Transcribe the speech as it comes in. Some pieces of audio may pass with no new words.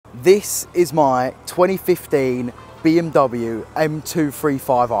This is my 2015 BMW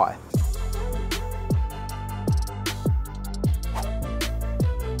M235i.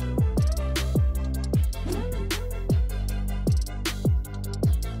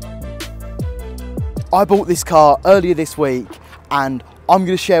 I bought this car earlier this week and I'm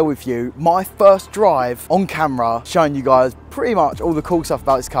going to share with you my first drive on camera, showing you guys pretty much all the cool stuff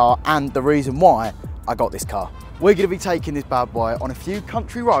about this car and the reason why I got this car. We're going to be taking this bad boy on a few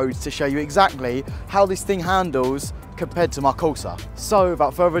country roads to show you exactly how this thing handles compared to my Corsa. So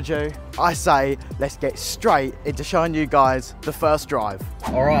without further ado, I say let's get straight into showing you guys the first drive.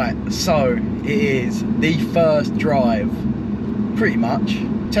 Alright, so it is the first drive, pretty much.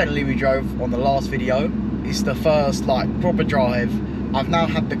 Technically we drove on the last video. It's the first like proper drive. I've now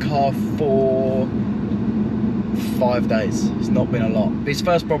had the car for 5 days. It's not been a lot. It's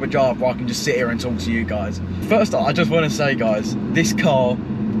first proper drive where I can just sit here and talk to you guys. First I just want to say, guys, this car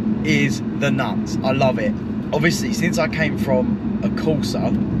is the nuts. I love it. Obviously, since I came from a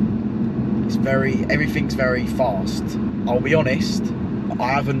Corsa, everything's very fast. I'll be honest,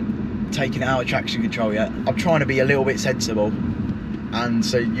 I haven't taken it out of traction control yet. I'm trying to be a little bit sensible, and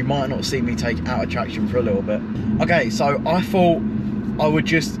so you might not see me take it out of traction for a little bit. Okay, so I thought I would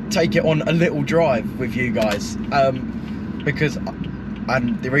just take it on a little drive with you guys, because,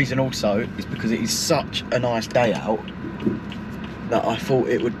 and the reason also is because it is such a nice day out that I thought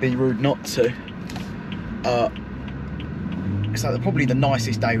it would be rude not to. It's like probably the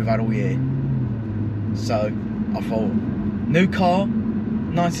nicest day we've had all year, so I thought, new car,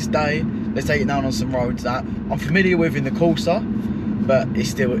 nicest day, let's take it down on some roads that I'm familiar with in the Corsa, but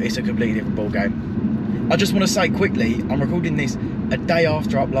it's a completely different ball game. I just want to say quickly, I'm recording this a day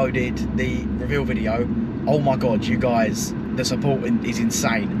after I uploaded the reveal video. Oh my god, you guys, the support is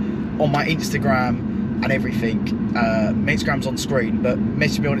insane on my Instagram and everything. My Instagram's on screen, but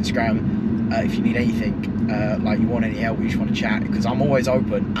message me on Instagram if you need anything, like you want any help, you just want to chat, because I'm always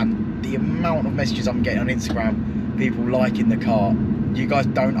open. And the amount of messages I'm getting on Instagram, people liking the car, you guys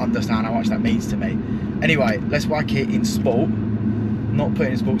don't understand how much that means to me. Anyway, let's whack it in sport. Not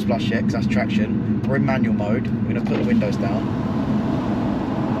putting in sports plus yet because that's traction. We're in manual mode. We're going to put the windows down.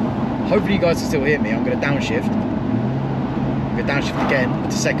 Hopefully you guys can still hear me. I'm going to downshift. I'm going to downshift again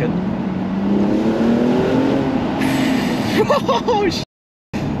to second. Oh, shit.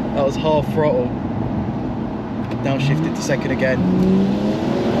 That was half throttle. Downshifted to second again.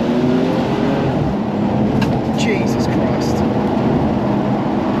 Jesus Christ.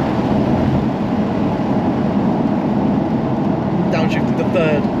 Downshifted to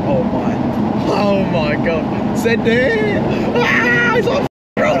third. Oh my god. Send it. Ah, it's like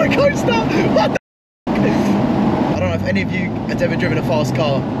a roller coaster. What the f? I don't know if any of you have ever driven a fast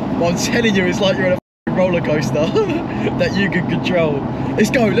car, but I'm telling you, it's like you're in a roller coaster that you can control.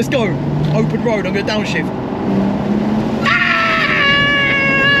 Let's go, let's go. Open road, I'm gonna downshift. Ah!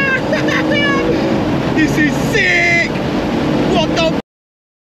 This is sick. What the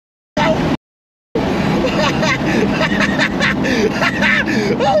f?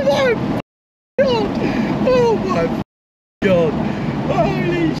 Oh my god! Oh my god!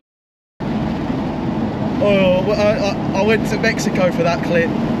 Holy! Oh, I went to Mexico for that clip.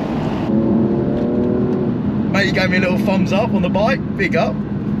 Mate, he gave me a little thumbs up on the bike. Big up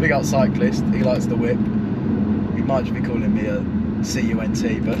cyclist. He likes the whip. He might just be calling me a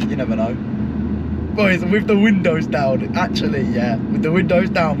CUNT, but you never know. Boys, with the windows down, actually, yeah, with the windows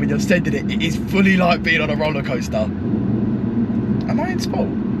down when you're sending it, it is fully like being on a roller coaster. Am I in sport?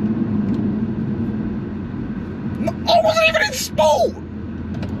 No, I wasn't even in sport!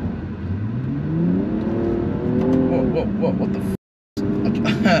 What the f?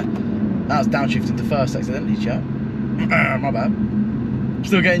 That was downshifting to first accidentally, chat. My bad.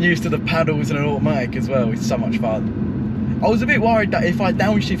 Still getting used to the paddles and an automatic as well. It's so much fun. I was a bit worried that if I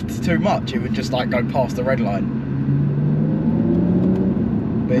downshifted too much, it would just like go past the red line.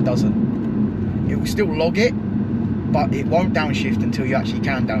 But it doesn't. It will still log it, but it won't downshift until you actually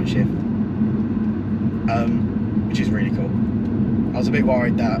can downshift, which is really cool. I was a bit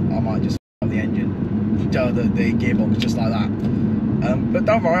worried that I might just f up the engine, the gearbox, just like that. But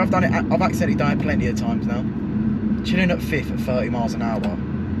don't worry, I've done it. I've accidentally done it plenty of times now. Chilling at fifth at 30 miles an hour,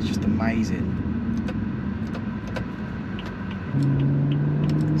 it's just amazing.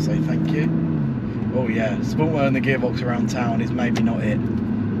 So thank you. Oh yeah, sport mode and the gearbox around town is maybe not it.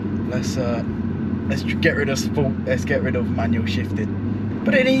 Let's get rid of sport. Let's get rid of manual shifting.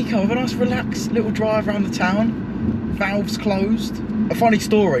 But in eco, have a nice relaxed little drive around the town. Valves closed. A funny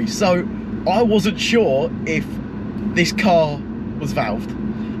story. So I wasn't sure if this car was valved,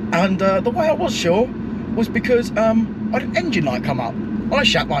 and the way I was sure was because I had an engine light come up. I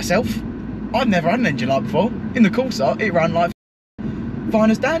shat myself. I've never had an engine like before. In the Corsa, it ran like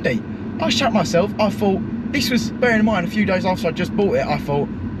fine as dandy. I shat myself. I thought, this was, bearing in mind, a few days after I just bought it, I thought,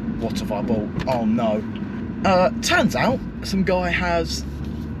 what have I bought? Oh no. Turns out, some guy has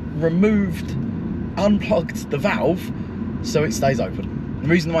unplugged the valve so it stays open. The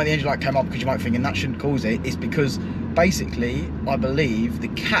reason why the engine light came up, because you might be thinking that shouldn't cause it, is because basically, I believe the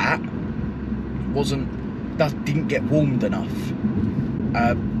cat didn't get warmed enough.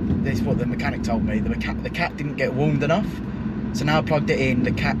 This is what the mechanic told me. The cat didn't get warmed enough. So now I plugged it in,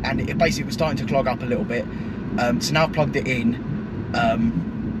 the cat, and it basically was starting to clog up a little bit. So now I plugged it in,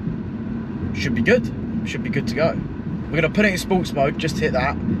 should be good. Should be good to go. We're going to put it in sports mode, just hit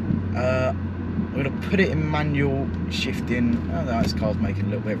that. We're going to put it in manual shifting. Oh, no, this car's making a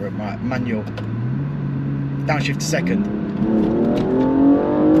little bit of room. Right, manual. Downshift to second.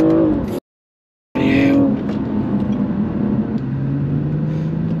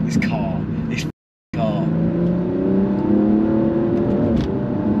 This car.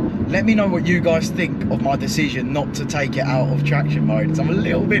 Let me know what you guys think of my decision not to take it out of traction mode, because I'm a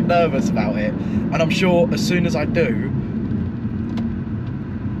little bit nervous about it, and I'm sure as soon as I do,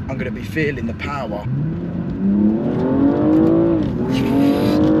 I'm going to be feeling the power.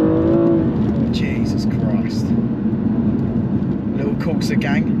 Jesus Christ. Little Corsa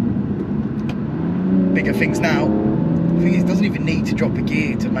gang. Bigger things now. The thing is, it doesn't even need to drop a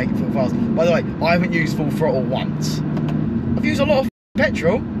gear to make it feel fast. By the way, I haven't used full throttle once. I've used a lot of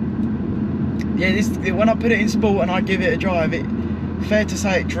petrol. Yeah, when I put it in sport and I give it a drive, fair to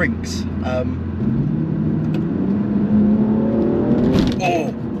say it drinks.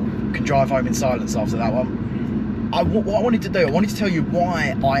 Can drive home in silence after that one. What I wanted to do, I wanted to tell you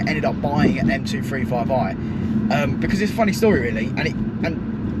why I ended up buying an M235i, because it's a funny story really, and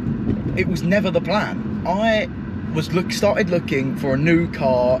it was never the plan. I started looking for a new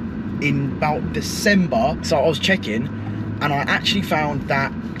car in about December, so I was checking, and I actually found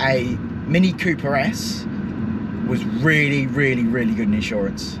that a Mini Cooper S was really good in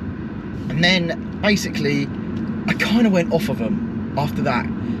insurance. And then basically I kind of went off of them after that.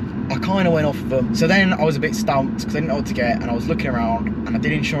 So then I was a bit stumped because I didn't know what to get, and I was looking around and I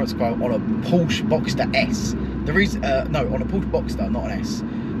did an insurance quote on a Porsche Boxster S. The reason, no, on a Porsche Boxster, not an S.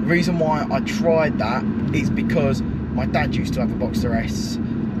 The reason why I tried that is because my dad used to have a Boxster S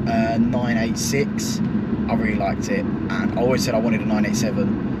 986. I really liked it, and I always said I wanted a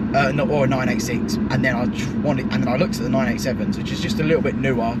 987. Or a 986, and then I looked at the 987s, which is just a little bit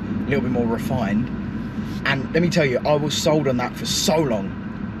newer, a little bit more refined. And let me tell you, I was sold on that for so long.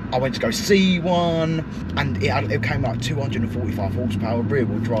 I went to go see one, and it came like 245 horsepower, rear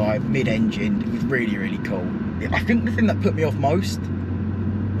wheel drive, mid-engine. It was really cool. I think the thing that put me off most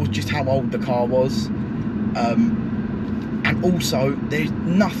was just how old the car was, and also there's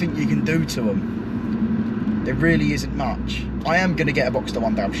nothing you can do to them. There really isn't much. I am going to get a Boxster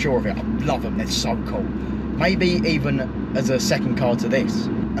one day, I'm sure of it. I love them, they're so cool. Maybe even as a second car to this.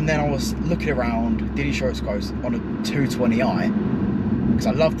 And then I was looking around, did insurance quotes on a 220i, because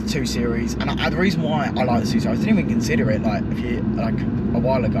I love the 2 Series. And the reason why I like the 2 Series, I didn't even consider it like a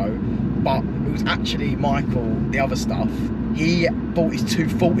while ago, but it was actually Michael, the other stuff. He bought his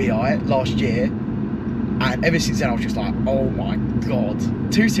 240i last year, and ever since then I was just like, oh my god,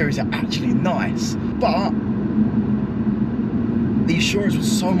 2 Series are actually nice. But the insurance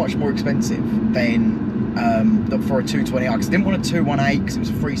was so much more expensive than for a 220i, because I didn't want a 218 because it was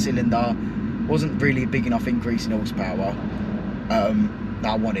a 3-cylinder, wasn't really a big enough increase in horsepower that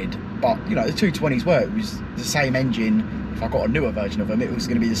I wanted. But you know, the 220s were, it was the same engine. If I got a newer version of them, it was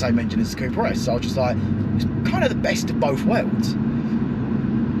going to be the same engine as the Cooper S. So I was just like, it's kind of the best of both worlds.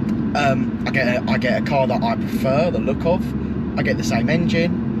 I get a car that I prefer the look of. I get the same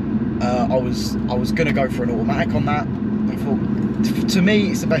engine. I was going to go for an automatic on that. I thought, to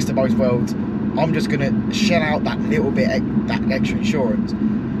me, it's the best of both worlds. I'm just going to shell out that little bit, that extra insurance,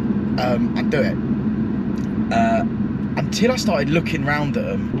 and do it. Until I started looking round at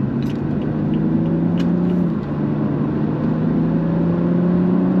them.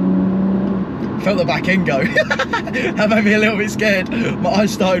 Felt the back end go. That made me a little bit scared. My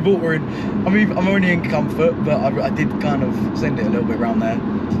eyes started watering. I mean, I'm only in comfort, but I did kind of send it a little bit around there.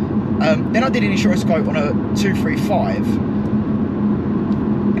 Then I did an insurance quote on a 235,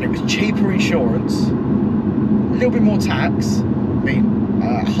 and it was cheaper insurance, a little bit more tax. I mean,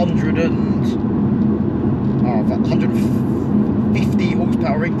 150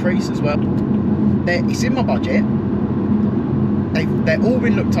 horsepower increase as well. It's in my budget. They've all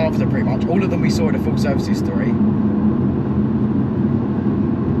been looked after pretty much. All of them we saw in a full service history.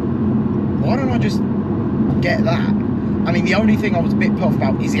 Why don't I just get that? I mean, the only thing I was a bit put off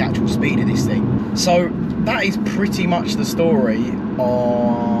about is the actual speed of this thing. So that is pretty much the story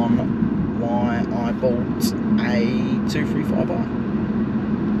on why I bought a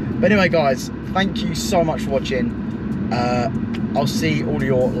 235i. But anyway, guys, thank you so much for watching. I'll see all of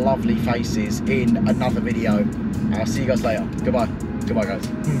your lovely faces in another video. I'll see you guys later. Goodbye. Goodbye, guys.